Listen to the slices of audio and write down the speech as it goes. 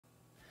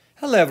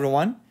Hello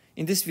everyone.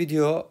 In this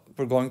video,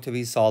 we're going to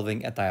be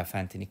solving a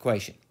Diophantine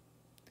equation.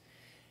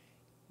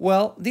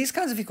 Well, these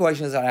kinds of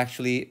equations are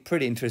actually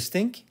pretty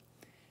interesting.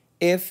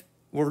 If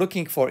we're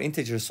looking for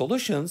integer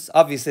solutions,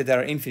 obviously there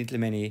are infinitely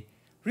many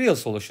real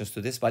solutions to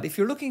this, but if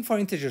you're looking for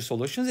integer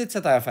solutions, it's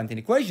a Diophantine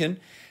equation.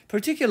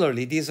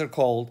 Particularly, these are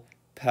called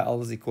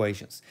Pell's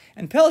equations.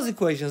 And Pell's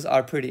equations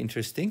are pretty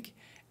interesting,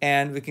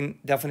 and we can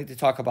definitely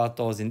talk about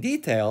those in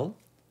detail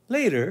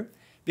later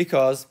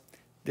because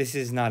this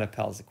is not a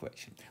Pell's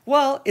equation.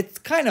 Well,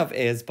 it kind of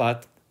is,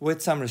 but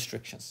with some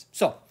restrictions.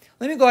 So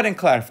let me go ahead and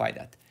clarify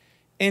that.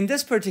 In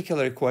this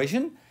particular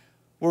equation,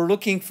 we're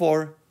looking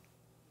for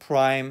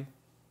prime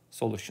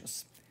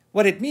solutions.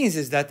 What it means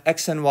is that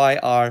x and y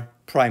are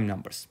prime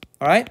numbers,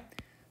 all right?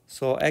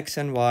 So x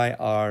and y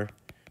are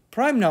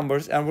prime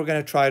numbers, and we're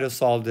going to try to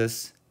solve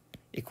this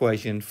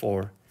equation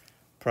for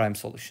prime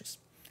solutions.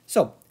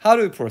 So how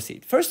do we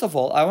proceed? First of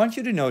all, I want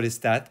you to notice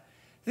that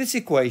this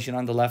equation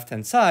on the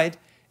left-hand side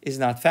is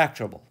not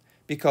factorable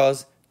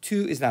because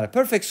 2 is not a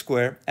perfect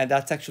square, and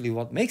that's actually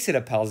what makes it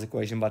a Pell's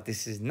equation, but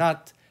this is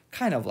not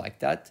kind of like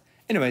that.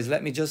 Anyways,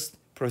 let me just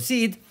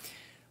proceed.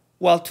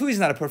 Well, 2 is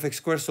not a perfect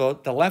square, so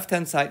the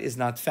left-hand side is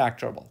not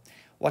factorable.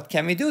 What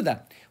can we do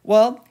then?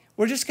 Well,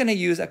 we're just going to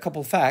use a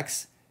couple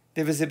facts: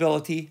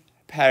 divisibility,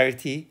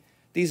 parity.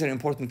 These are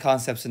important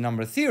concepts in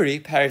number theory.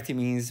 Parity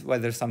means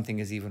whether something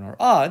is even or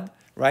odd,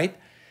 right?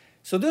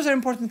 So those are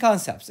important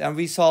concepts, and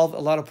we solve a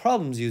lot of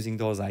problems using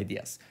those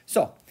ideas.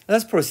 So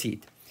let's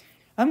proceed.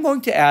 I'm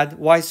going to add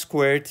y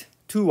squared,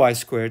 2y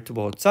squared to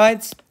both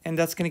sides, and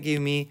that's going to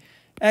give me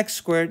x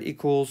squared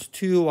equals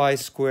 2y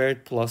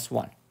squared plus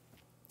 1.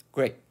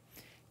 Great.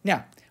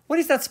 Now, what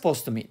is that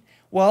supposed to mean?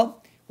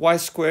 Well, y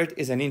squared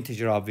is an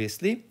integer,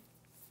 obviously.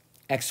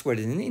 X squared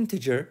is an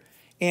integer,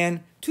 and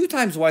 2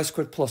 times y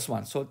squared plus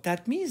 1. So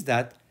that means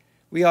that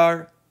we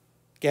are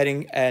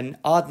getting an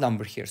odd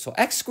number here. So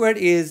x squared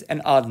is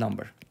an odd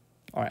number.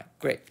 All right,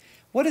 great.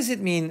 What does it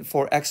mean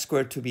for x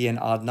squared to be an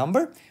odd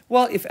number?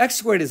 Well, if x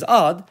squared is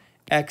odd,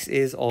 x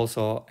is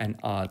also an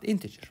odd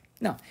integer.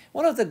 Now,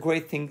 one of the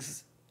great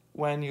things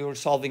when you're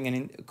solving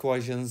an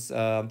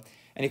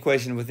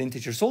equation with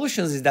integer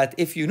solutions is that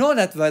if you know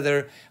that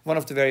whether one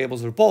of the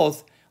variables or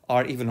both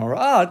are even or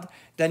odd,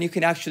 then you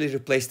can actually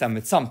replace them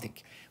with something.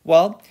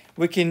 Well,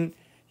 we can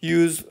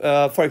use,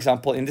 for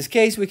example, in this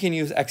case, we can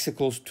use x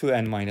equals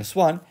 2n minus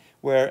 1,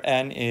 where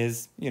n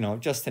is,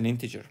 just an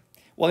integer.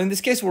 Well, in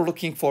this case, we're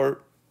looking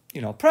for,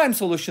 prime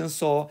solutions,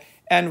 so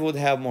n would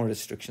have more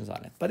restrictions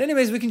on it. But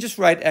anyways, we can just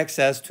write x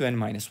as 2n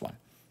minus 1.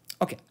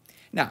 Okay,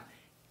 now,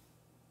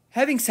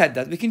 having said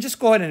that, we can just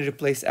go ahead and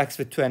replace x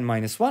with 2n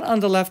minus 1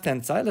 on the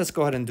left-hand side. Let's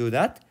go ahead and do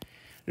that.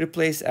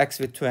 Replace x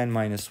with 2n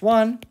minus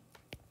 1,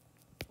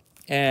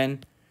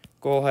 and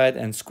go ahead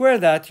and square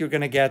that. You're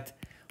going to get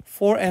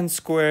 4n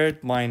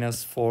squared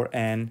minus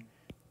 4n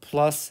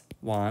plus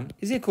 1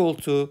 is equal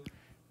to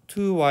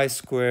 2y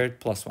squared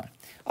plus 1.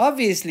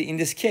 Obviously, in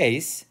this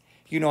case,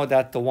 you know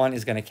that the 1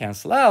 is going to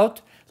cancel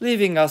out,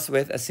 leaving us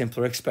with a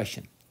simpler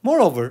expression.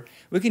 Moreover,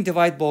 we can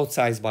divide both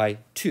sides by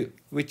 2,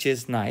 which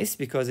is nice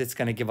because it's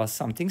going to give us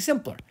something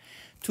simpler.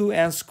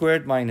 2n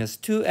squared minus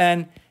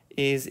 2n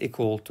is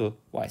equal to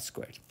y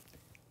squared.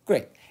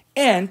 Great.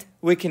 And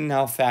we can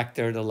now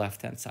factor the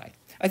left-hand side.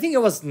 I think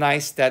it was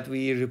nice that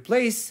we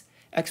replace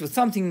x with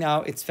something.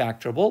 Now it's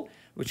factorable,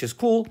 which is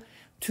cool.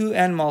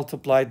 2n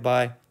multiplied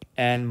by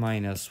n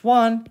minus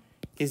 1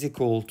 is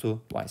equal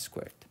to y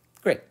squared.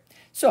 Great.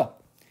 So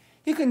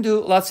you can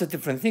do lots of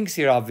different things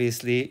here,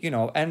 obviously.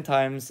 N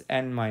times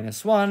n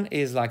minus 1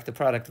 is like the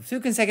product of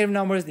 2 consecutive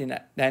numbers, and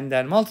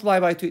then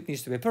multiply by 2, it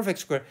needs to be a perfect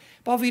square,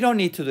 but we don't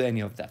need to do any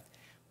of that.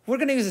 We're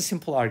going to use a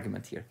simple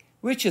argument here,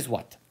 which is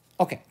what?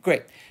 Okay,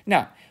 great.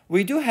 Now,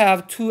 we do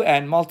have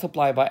 2n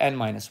multiplied by n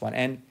minus 1,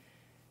 and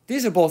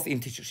these are both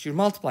integers. You're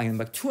multiplying them,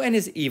 but 2n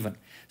is even.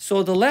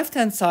 So the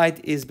left-hand side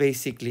is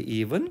basically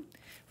even,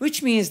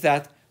 which means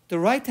that the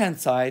right-hand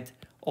side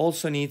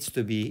also needs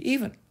to be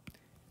even.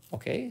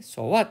 Okay,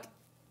 so what?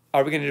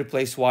 Are we going to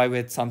replace y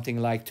with something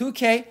like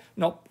 2k?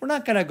 No, we're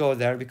not going to go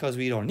there because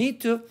we don't need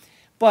to.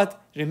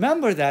 But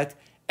remember that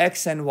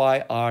x and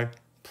y are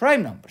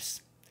prime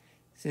numbers.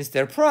 Since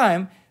they're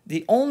prime,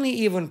 the only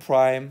even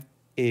prime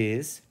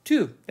is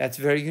 2. That's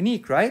very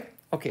unique, right?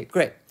 Okay,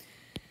 great.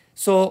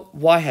 So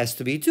y has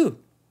to be 2.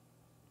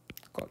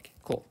 Okay,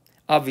 cool.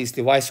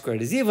 Obviously, y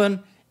squared is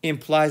even,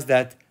 implies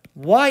that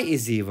y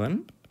is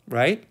even,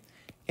 right?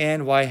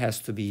 And y has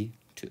to be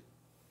 2.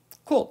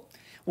 Cool.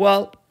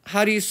 Well,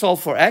 how do you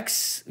solve for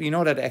x? You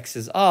know that x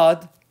is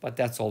odd, but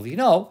that's all we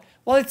know.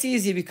 Well, it's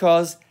easy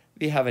because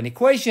we have an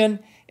equation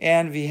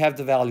and we have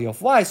the value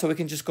of y. So we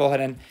can just go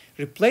ahead and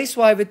replace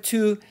y with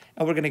 2,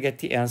 and we're going to get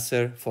the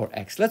answer for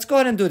x. Let's go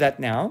ahead and do that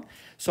now.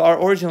 So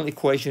our original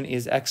equation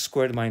is x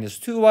squared minus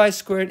 2y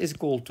squared is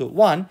equal to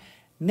 1.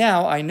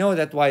 Now I know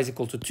that y is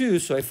equal to 2.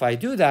 So if I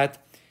do that,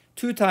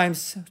 2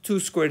 times 2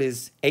 squared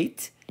is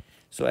 8.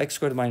 So x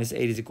squared minus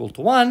 8 is equal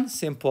to 1.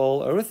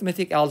 Simple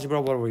arithmetic, algebra,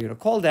 whatever you're going to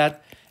call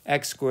that.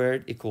 X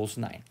squared equals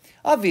 9.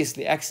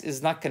 Obviously, x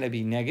is not going to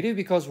be negative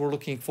because we're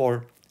looking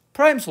for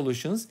prime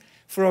solutions.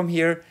 from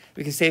here,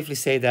 we can safely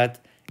say that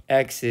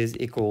x is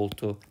equal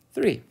to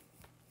 3.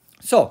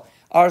 So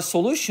our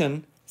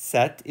solution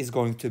set is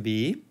going to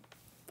be,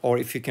 or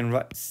if you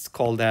can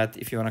call that,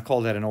 if you want to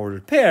call that an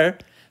ordered pair,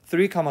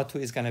 3, 2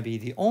 is going to be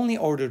the only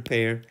ordered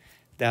pair.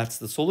 That's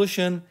the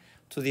solution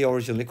to the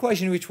original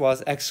equation, which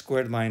was x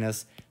squared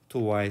minus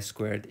 2y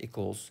squared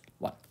equals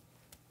 1.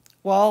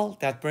 Well,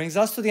 that brings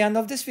us to the end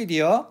of this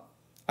video.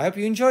 I hope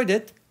you enjoyed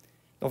it.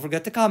 Don't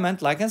forget to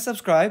comment, like, and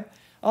subscribe.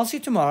 I'll see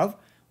you tomorrow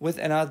with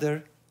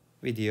another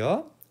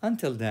video.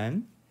 Until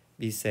then,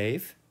 be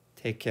safe,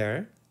 take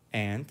care,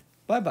 and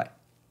bye-bye.